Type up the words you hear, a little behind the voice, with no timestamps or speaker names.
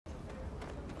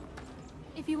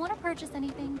If you want to purchase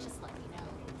anything, just let me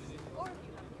know.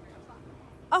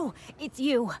 Oh, it's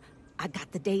you. I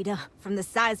got the data from the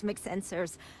seismic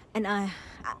sensors, and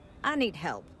I need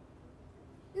help.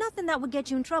 Nothing that would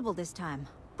get you in trouble this time.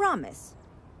 Promise.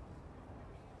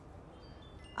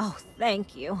 Oh,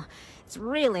 thank you. It's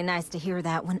really nice to hear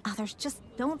that when others just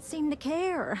don't seem to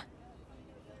care.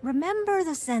 Remember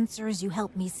the sensors you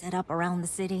helped me set up around the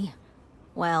city?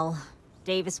 Well,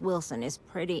 Davis Wilson is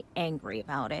pretty angry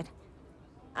about it.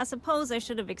 I suppose I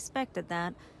should have expected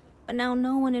that, but now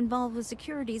no one involved with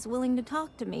security is willing to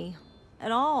talk to me.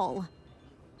 At all.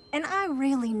 And I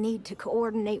really need to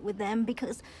coordinate with them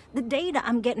because the data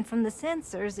I'm getting from the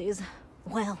sensors is,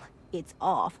 well, it's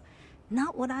off.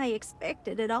 Not what I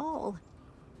expected at all.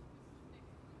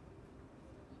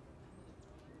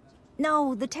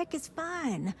 No, the tech is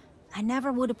fine. I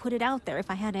never would have put it out there if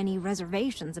I had any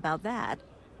reservations about that.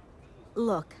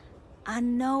 Look, I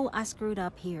know I screwed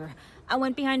up here. I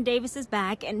went behind Davis's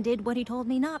back and did what he told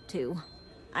me not to.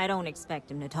 I don't expect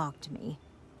him to talk to me.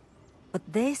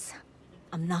 But this,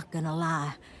 I'm not gonna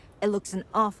lie, it looks an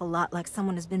awful lot like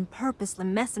someone has been purposely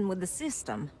messing with the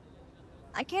system.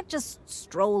 I can't just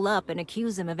stroll up and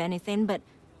accuse him of anything, but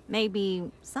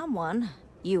maybe someone,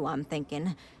 you I'm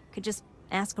thinking, could just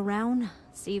ask around,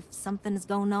 see if something is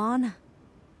going on.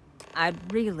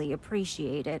 I'd really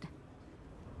appreciate it.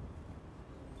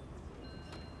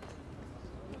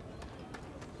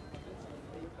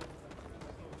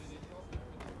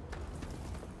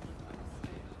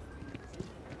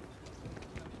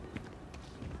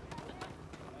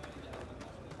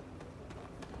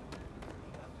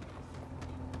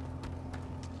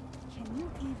 Can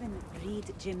you even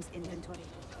read Jim's inventory?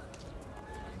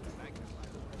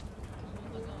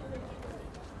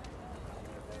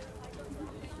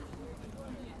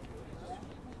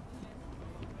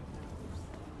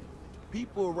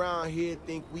 People around here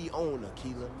think we own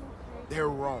Akila. They're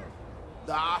wrong.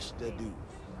 The Ashta do.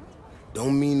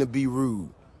 Don't mean to be rude,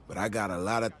 but I got a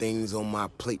lot of things on my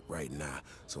plate right now,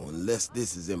 so unless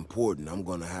this is important, I'm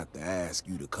gonna have to ask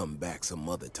you to come back some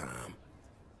other time.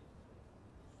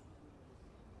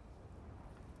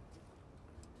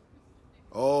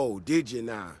 Oh, did you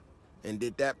now? And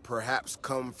did that perhaps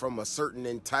come from a certain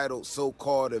entitled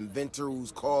so-called inventor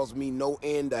who's caused me no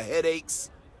end of headaches?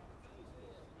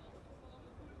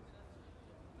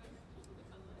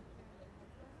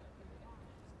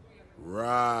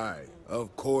 Right,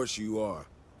 of course you are.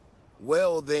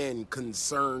 Well then,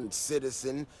 concerned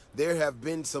citizen, there have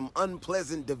been some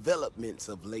unpleasant developments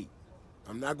of late.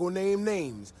 I'm not gonna name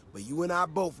names, but you and I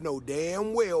both know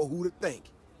damn well who to thank.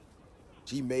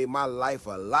 She made my life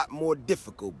a lot more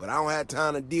difficult, but I don't have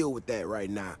time to deal with that right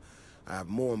now. I have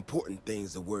more important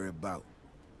things to worry about.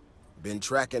 Been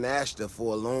tracking Ashta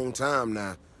for a long time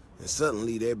now, and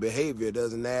suddenly their behavior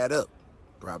doesn't add up.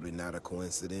 Probably not a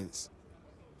coincidence.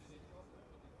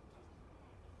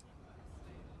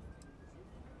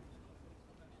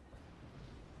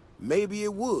 Maybe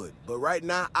it would, but right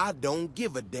now I don't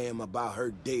give a damn about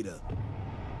her data.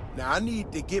 Now I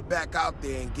need to get back out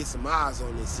there and get some eyes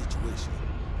on this situation.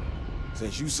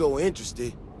 Since you so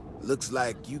interested, looks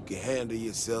like you can handle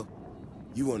yourself.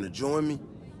 You wanna join me?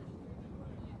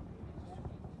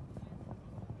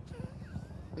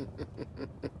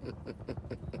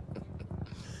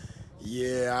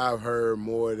 Yeah, I've heard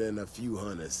more than a few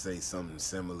hunters say something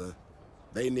similar.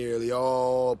 They nearly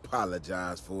all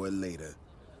apologize for it later.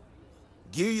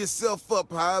 Gear yourself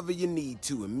up however you need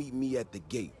to and meet me at the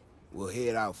gate. We'll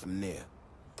head out from there.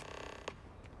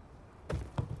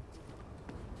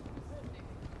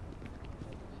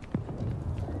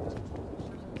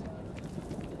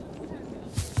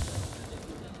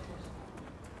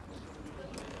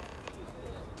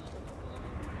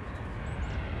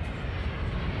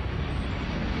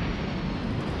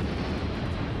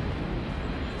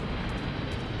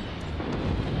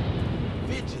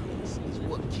 Vigilance is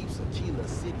what keeps Akila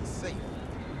City safe.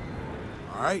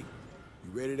 All right,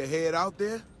 you ready to head out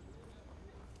there?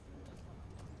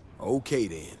 Okay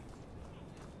then.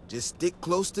 Just stick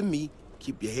close to me,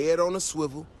 keep your head on a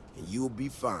swivel, and you'll be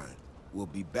fine. We'll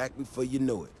be back before you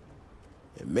know it.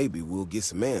 And maybe we'll get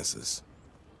some answers.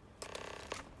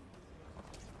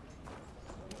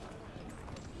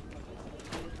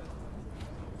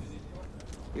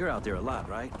 You're out there a lot,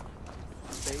 right?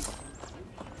 Stay.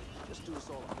 Just do us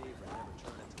all a favor and never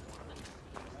turn into one.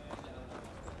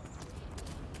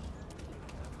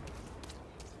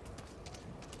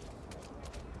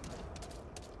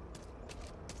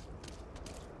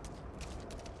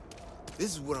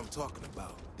 This is what I'm talking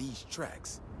about. These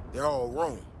tracks. They're all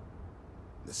wrong.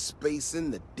 The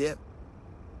spacing, the depth,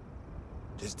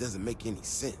 just doesn't make any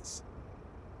sense.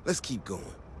 Let's keep going.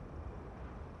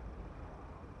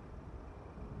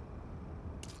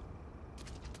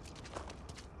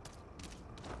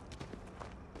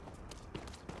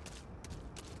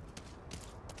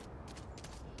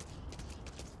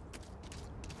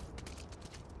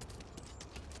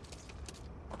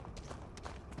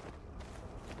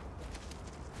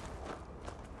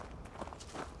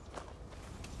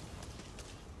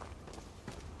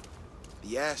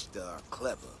 The Ashta are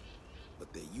clever,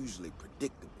 but they're usually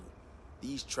predictable.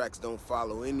 These tracks don't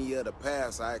follow any other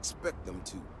paths I expect them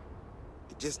to.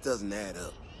 It just doesn't add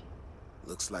up.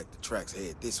 Looks like the tracks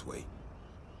head this way.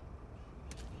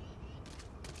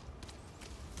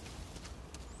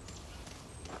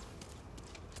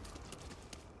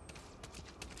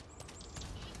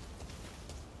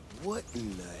 What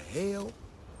in the hell?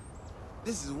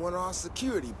 This is one of our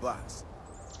security bots.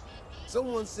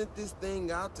 Someone sent this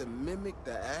thing out to mimic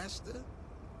the Ashta?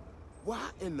 Why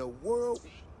in the world?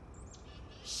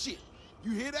 Shit,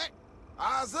 you hear that?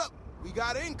 Eyes up, we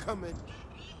got incoming.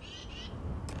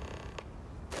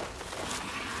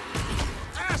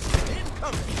 Ashta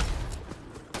incoming!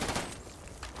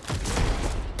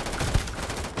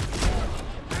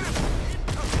 Ashta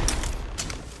incoming!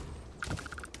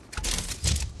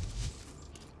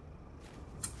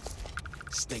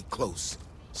 Stay close,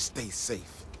 stay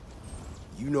safe.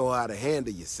 You know how to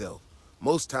handle yourself.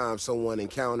 Most times someone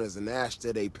encounters an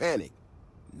Ashta, they panic.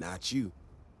 Not you.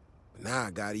 But now I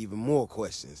got even more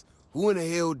questions. Who in the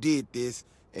hell did this,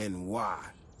 and why?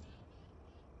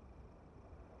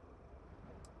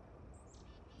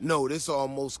 No, this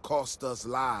almost cost us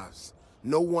lives.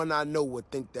 No one I know would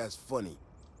think that's funny.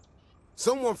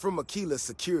 Someone from Akila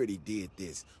Security did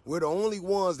this. We're the only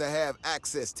ones that have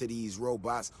access to these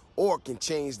robots or can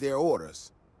change their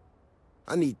orders.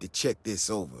 I need to check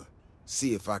this over,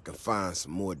 see if I can find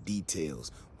some more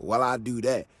details. But while I do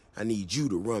that, I need you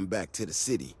to run back to the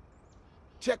city.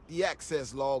 Check the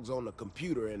access logs on the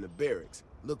computer in the barracks.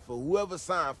 Look for whoever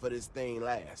signed for this thing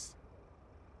last.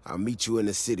 I'll meet you in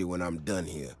the city when I'm done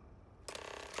here.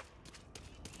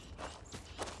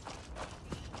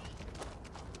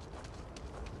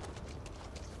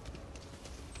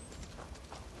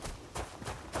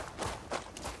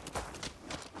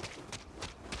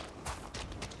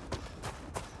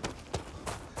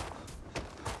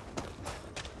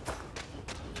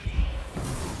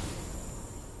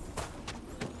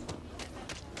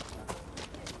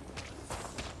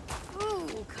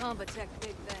 Combatech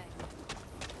Big Bang.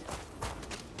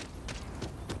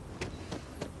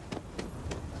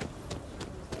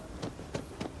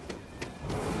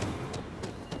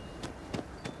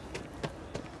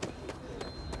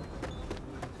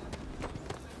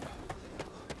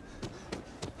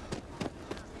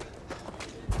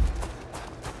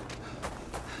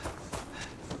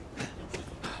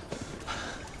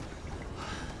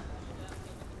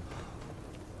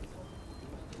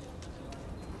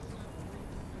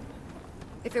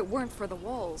 If it weren't for the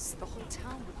walls, the whole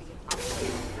town would be an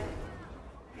absolute wreck.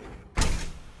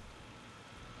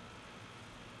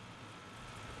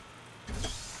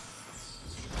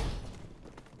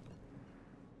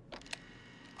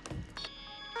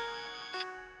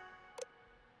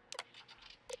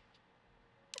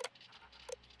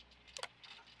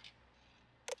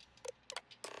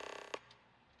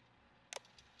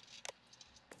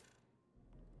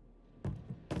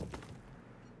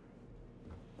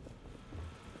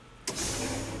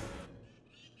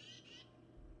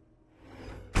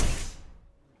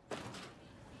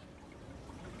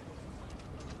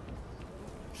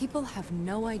 People have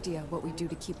no idea what we do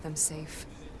to keep them safe.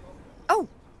 Oh,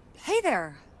 hey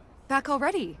there. Back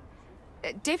already.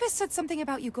 Davis said something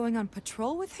about you going on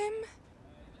patrol with him?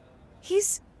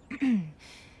 He's...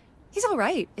 he's all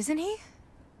right, isn't he?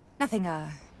 Nothing,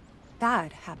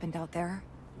 bad happened out there.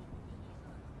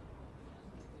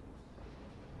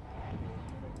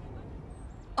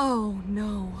 Oh,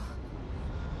 no.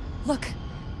 Look,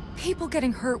 people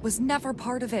getting hurt was never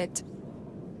part of it.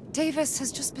 Davis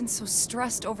has just been so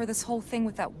stressed over this whole thing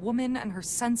with that woman and her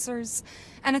sensors,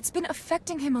 and it's been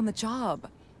affecting him on the job.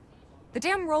 The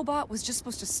damn robot was just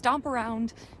supposed to stomp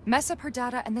around, mess up her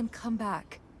data, and then come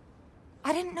back.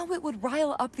 I didn't know it would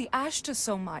rile up the Ashta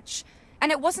so much,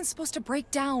 and it wasn't supposed to break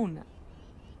down.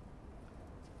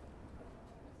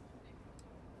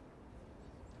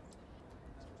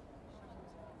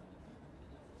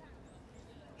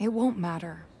 It won't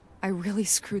matter. I really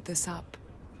screwed this up.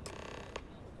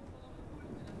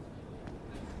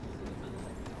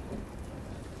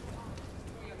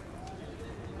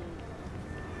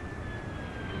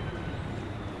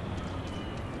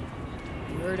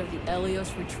 Heard of the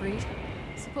Elios retreat?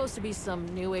 Supposed to be some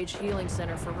new age healing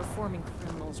center for reforming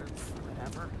criminals or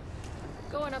whatever.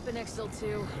 Going up in Exil 2.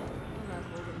 I'm not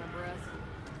holding my breath.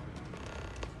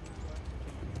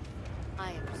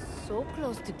 I am so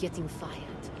close to getting fired,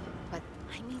 but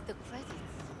I need the credits.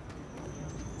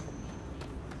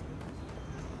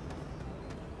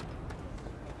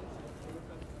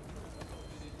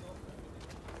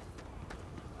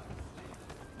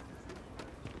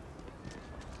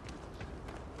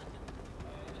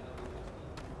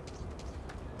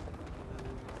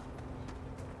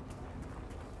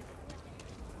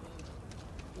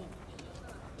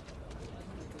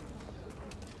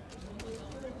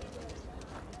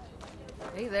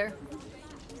 Hey there.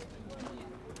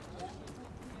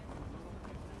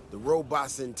 The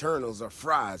robot's internals are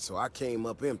fried, so I came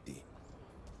up empty.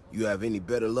 You have any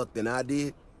better luck than I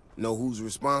did? Know who's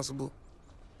responsible?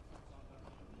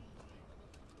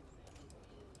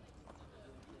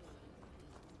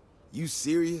 You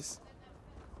serious?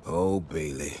 Oh,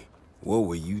 Bailey, what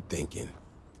were you thinking?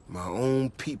 My own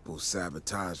people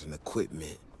sabotaging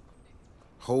equipment.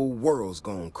 Whole world's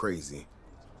gone crazy.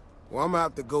 Well, I'm gonna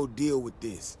have to go deal with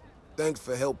this. Thanks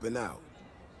for helping out.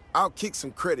 I'll kick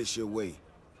some credits your way.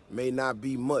 May not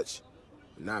be much,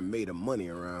 but not made of money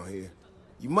around here.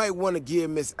 You might want to give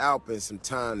Miss Alpin some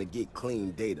time to get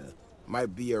clean data.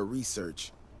 Might be her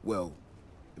research. Well,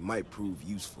 it might prove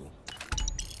useful.